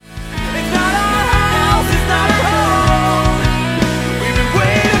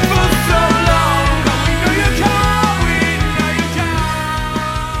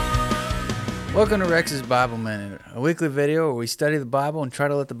Welcome to Rex's Bible Minute, a weekly video where we study the Bible and try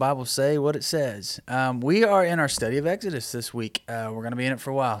to let the Bible say what it says. We are in our study of Exodus this week. We're going to be in it for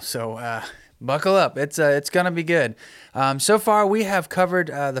a while, so buckle up. It's going to be good. So far, we have covered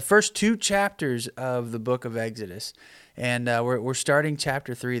the first two chapters of the book of Exodus, and we're starting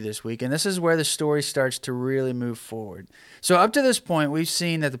chapter 3 this week, and this is where the story starts to really move forward. So up to this point, we've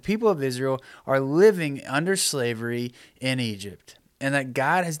seen that the people of Israel are living under slavery in Egypt, and that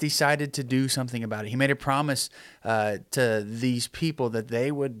God has decided to do something about it. He made a promise to these people that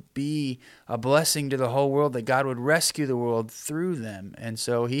they would be a blessing to the whole world, that God would rescue the world through them. And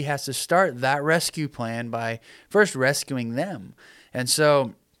so he has to start that rescue plan by first rescuing them. And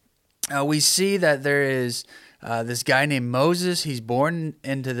so we see that there is this guy named Moses. He's born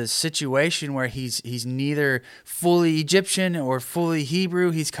into this situation where he's neither fully Egyptian or fully Hebrew.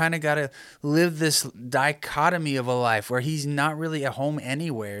 He's kind of got to live this dichotomy of a life where he's not really at home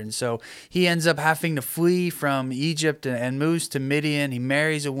anywhere. And so he ends up having to flee from Egypt and moves to Midian. He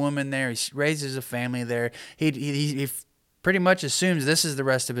marries a woman there. He raises a family there. He pretty much assumes this is the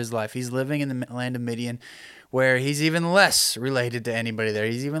rest of his life. He's living in the land of Midian, where he's even less related to anybody there.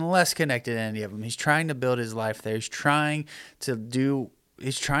 He's even less connected to any of them. He's trying to build his life there. He's trying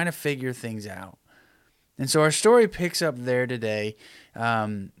to figure things out. And so our story picks up there today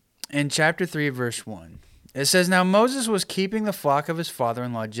in chapter 3, verse 1. It says, "Now Moses was keeping the flock of his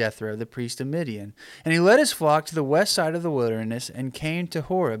father-in-law Jethro, the priest of Midian. And he led his flock to the west side of the wilderness and came to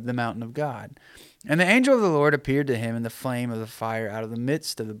Horeb, the mountain of God. And the angel of the Lord appeared to him in the flame of the fire out of the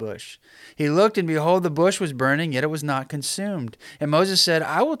midst of the bush. He looked, and behold, the bush was burning, yet it was not consumed. And Moses said,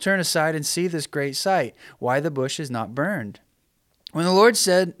 I will turn aside and see this great sight, why the bush is not burned. When the Lord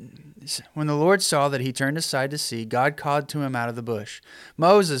saw that he turned aside to see, God called to him out of the bush,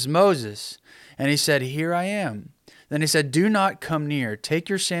 Moses, Moses. And he said, Here I am. Then he said, Do not come near. Take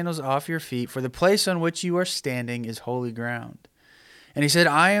your sandals off your feet, for the place on which you are standing is holy ground. And he said,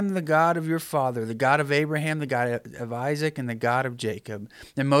 I am the God of your father, the God of Abraham, the God of Isaac, and the God of Jacob.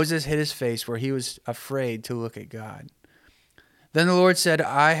 And Moses hid his face, for he was afraid to look at God. Then the Lord said,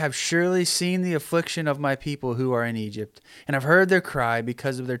 I have surely seen the affliction of my people who are in Egypt, and have heard their cry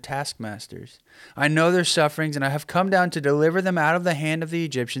because of their taskmasters. I know their sufferings, and I have come down to deliver them out of the hand of the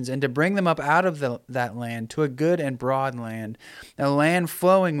Egyptians, and to bring them up out of that land to a good and broad land, a land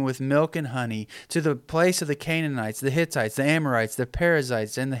flowing with milk and honey, to the place of the Canaanites, the Hittites, the Amorites, the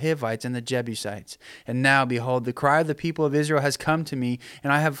Perizzites, and the Hivites, and the Jebusites. And now, behold, the cry of the people of Israel has come to me,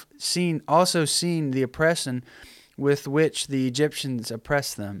 and I have also seen the oppression with which the Egyptians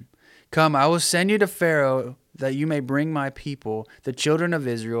oppress them. Come, I will send you to Pharaoh, that you may bring my people, the children of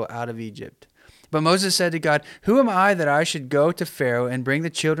Israel, out of Egypt. But Moses said to God, Who am I that I should go to Pharaoh and bring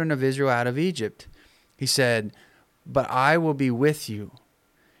the children of Israel out of Egypt? He said, But I will be with you,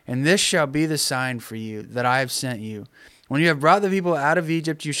 and this shall be the sign for you that I have sent you. When you have brought the people out of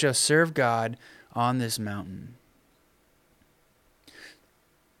Egypt, you shall serve God on this mountain."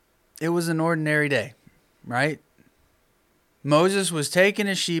 It was an ordinary day, right? Moses was taking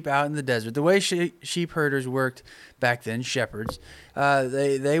his sheep out in the desert. The way sheep herders worked back then, shepherds,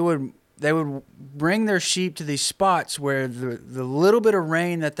 they would bring their sheep to these spots where the little bit of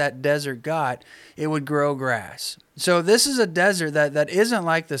rain that desert got, it would grow grass. So this is a desert that isn't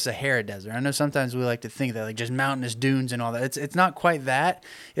like the Sahara Desert. I know sometimes we like to think that like just mountainous dunes and all that. It's not quite that.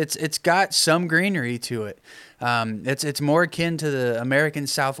 It's got some greenery to it. It's more akin to the American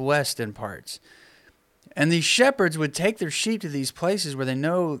Southwest in parts. And these shepherds would take their sheep to these places where they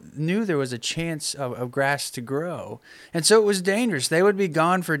knew there was a chance of grass to grow. And so it was dangerous. They would be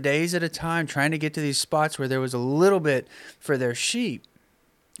gone for days at a time trying to get to these spots where there was a little bit for their sheep.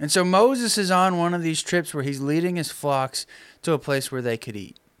 And so Moses is on one of these trips where he's leading his flocks to a place where they could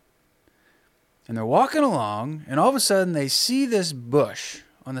eat. And they're walking along, and all of a sudden they see this bush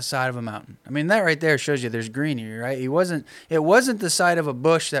on the side of a mountain. I mean, that right there shows you there's greenery, right? It wasn't the sight of a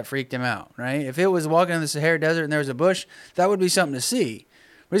bush that freaked him out, right? If it was walking in the Sahara Desert and there was a bush, that would be something to see.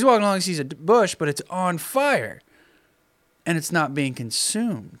 But he's walking along and sees a bush, but it's on fire. And it's not being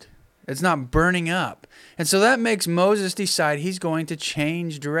consumed. It's not burning up. And so that makes Moses decide he's going to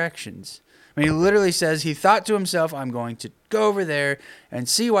change directions. I mean, he literally says he thought to himself, I'm going to go over there and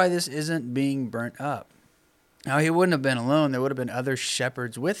see why this isn't being burnt up. Now, he wouldn't have been alone. There would have been other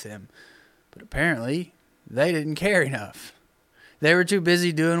shepherds with him. But apparently, they didn't care enough. They were too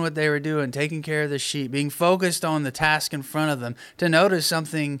busy doing what they were doing, taking care of the sheep, being focused on the task in front of them, to notice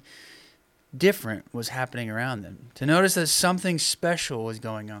something different was happening around them, to notice that something special was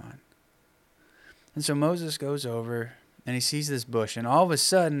going on. And so Moses goes over, and he sees this bush, and all of a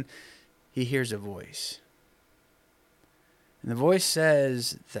sudden, he hears a voice. And the voice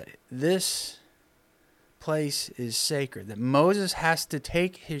says that this place is sacred, that Moses has to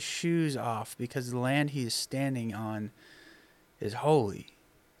take his shoes off because the land he is standing on is holy.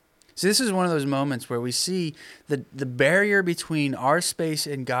 So this is one of those moments where we see the barrier between our space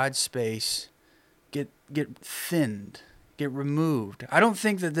and God's space get thinned, get removed. I don't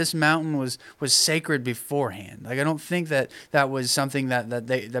think that this mountain was sacred beforehand. Like, I don't think that was something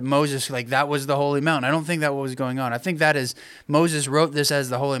that Moses, like, that was the holy mountain. I don't think that was going on. I think that is, Moses wrote this as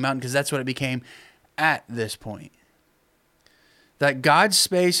the holy mountain because that's what it became at this point. That God's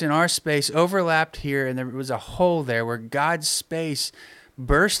space and our space overlapped here, and there was a hole there where God's space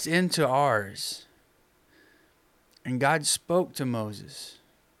burst into ours. And God spoke to Moses.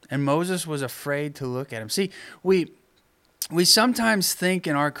 And Moses was afraid to look at him. See, we sometimes think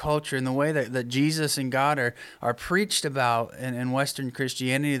in our culture, in the way that Jesus and God are preached about in Western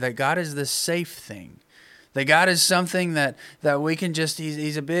Christianity, that God is this safe thing. That God is something that we can just,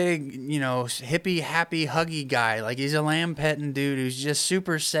 he's a big, hippie, happy, huggy guy. Like, he's a lamb petting dude who's just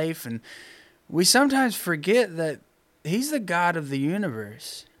super safe. And we sometimes forget that he's the God of the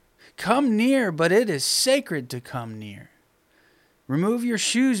universe. Come near, but it is sacred to come near. Remove your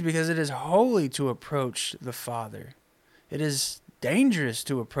shoes because it is holy to approach the Father. It is dangerous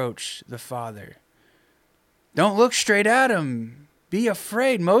to approach the Father. Don't look straight at him. Be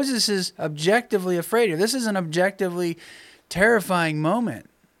afraid. Moses is objectively afraid. This is an objectively terrifying moment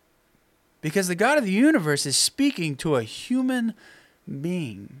because the God of the universe is speaking to a human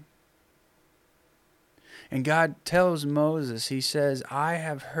being. And God tells Moses, he says, I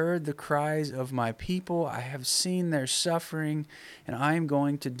have heard the cries of my people. I have seen their suffering, and I am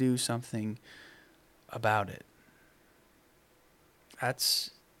going to do something about it.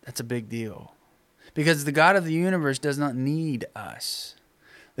 That's a big deal. Because the God of the universe does not need us.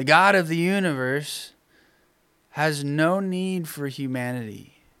 The God of the universe has no need for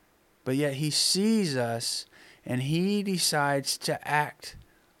humanity. But yet he sees us and he decides to act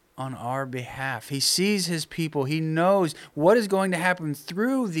on our behalf. He sees his people. He knows what is going to happen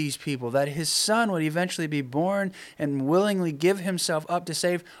through these people, that his son would eventually be born and willingly give himself up to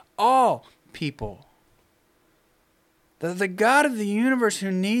save all people. The God of the universe,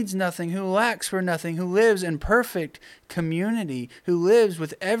 who needs nothing, who lacks for nothing, who lives in perfect community, who lives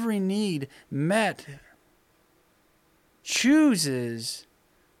with every need met, chooses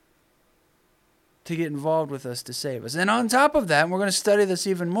to get involved with us to save us. And on top of that, and we're going to study this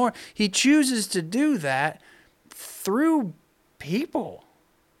even more, he chooses to do that through people.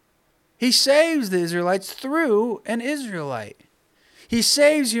 He saves the Israelites through an Israelite. He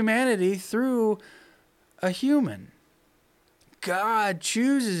saves humanity through a human. God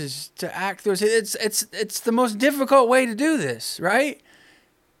chooses to act through us. It's the most difficult way to do this, right?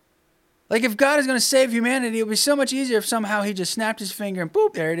 Like, if God is going to save humanity, it would be so much easier if somehow he just snapped his finger and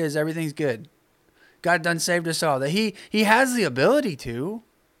boop, there it is, everything's good. God done saved us all. That he has the ability to,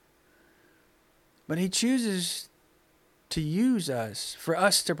 but he chooses to use us, for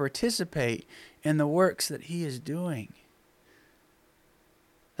us to participate in the works that he is doing.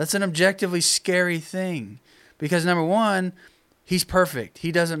 That's an objectively scary thing. Because number one, he's perfect.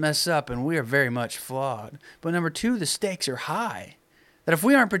 He doesn't mess up, and we are very much flawed. But number two, the stakes are high. That if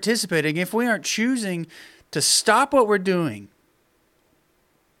we aren't participating, if we aren't choosing to stop what we're doing,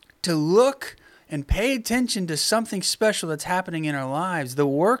 to look and pay attention to something special that's happening in our lives, the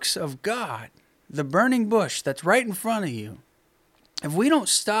works of God, the burning bush that's right in front of you, if we don't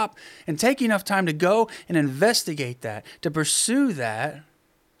stop and take enough time to go and investigate that, to pursue that,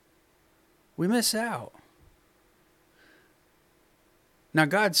 we miss out. Now,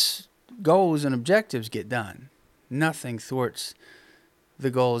 God's goals and objectives get done. Nothing thwarts the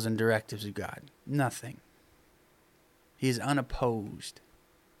goals and directives of God. Nothing. He is unopposed.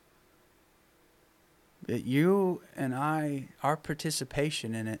 But you and I, our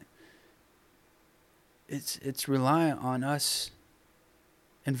participation in it, it's reliant on us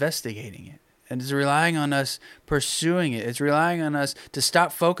investigating it. And it's relying on us pursuing it. It's relying on us to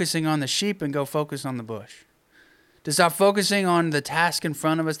stop focusing on the sheep and go focus on the bush. To stop focusing on the task in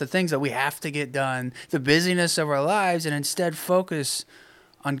front of us, the things that we have to get done, the busyness of our lives, and instead focus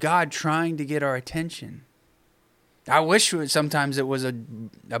on God trying to get our attention. I wish sometimes it was a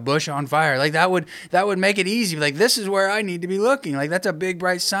bush on fire. Like, that would make it easy. Like, this is where I need to be looking. Like, that's a big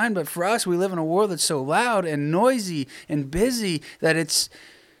bright sign. But for us, we live in a world that's so loud and noisy and busy that it's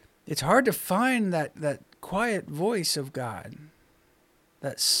hard to find that quiet voice of God.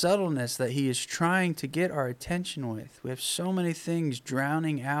 That subtleness that he is trying to get our attention with. We have so many things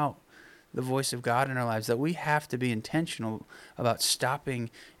drowning out the voice of God in our lives, that we have to be intentional about stopping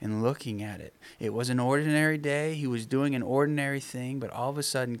and looking at it. It was an ordinary day. He was doing an ordinary thing, but all of a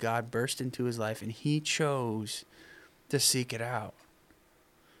sudden God burst into his life and he chose to seek it out.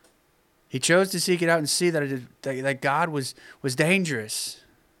 He chose to seek it out and see that God was dangerous.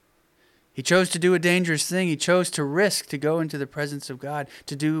 He chose to do a dangerous thing. He chose to risk to go into the presence of God,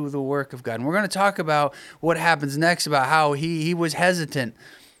 to do the work of God. And we're going to talk about what happens next, about how he was hesitant,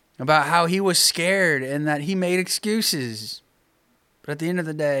 about how he was scared and that he made excuses. But at the end of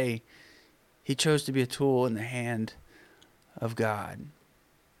the day, he chose to be a tool in the hand of God.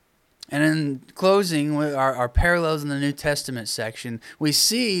 And in closing, with our parallels in the New Testament section, we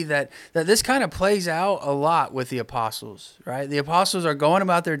see that this kind of plays out a lot with the apostles, right? The apostles are going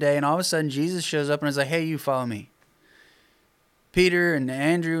about their day, and all of a sudden Jesus shows up and is like, hey, you follow me. Peter and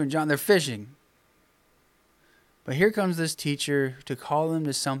Andrew and John, they're fishing. But here comes this teacher to call them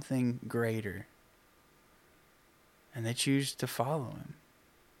to something greater. And they choose to follow him.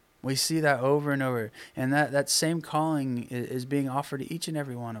 We see that over and over. And that same calling is being offered to each and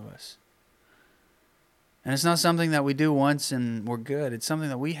every one of us. And it's not something that we do once and we're good. It's something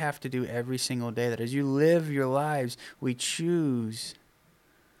that we have to do every single day. That as you live your lives, we choose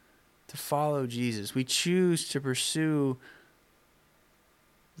to follow Jesus. We choose to pursue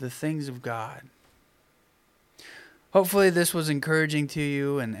the things of God. Hopefully this was encouraging to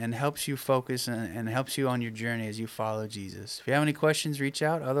you and helps you focus and helps you on your journey as you follow Jesus. If you have any questions, reach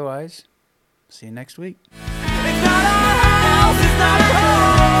out. Otherwise, see you next week. It's not a house, it's not a home.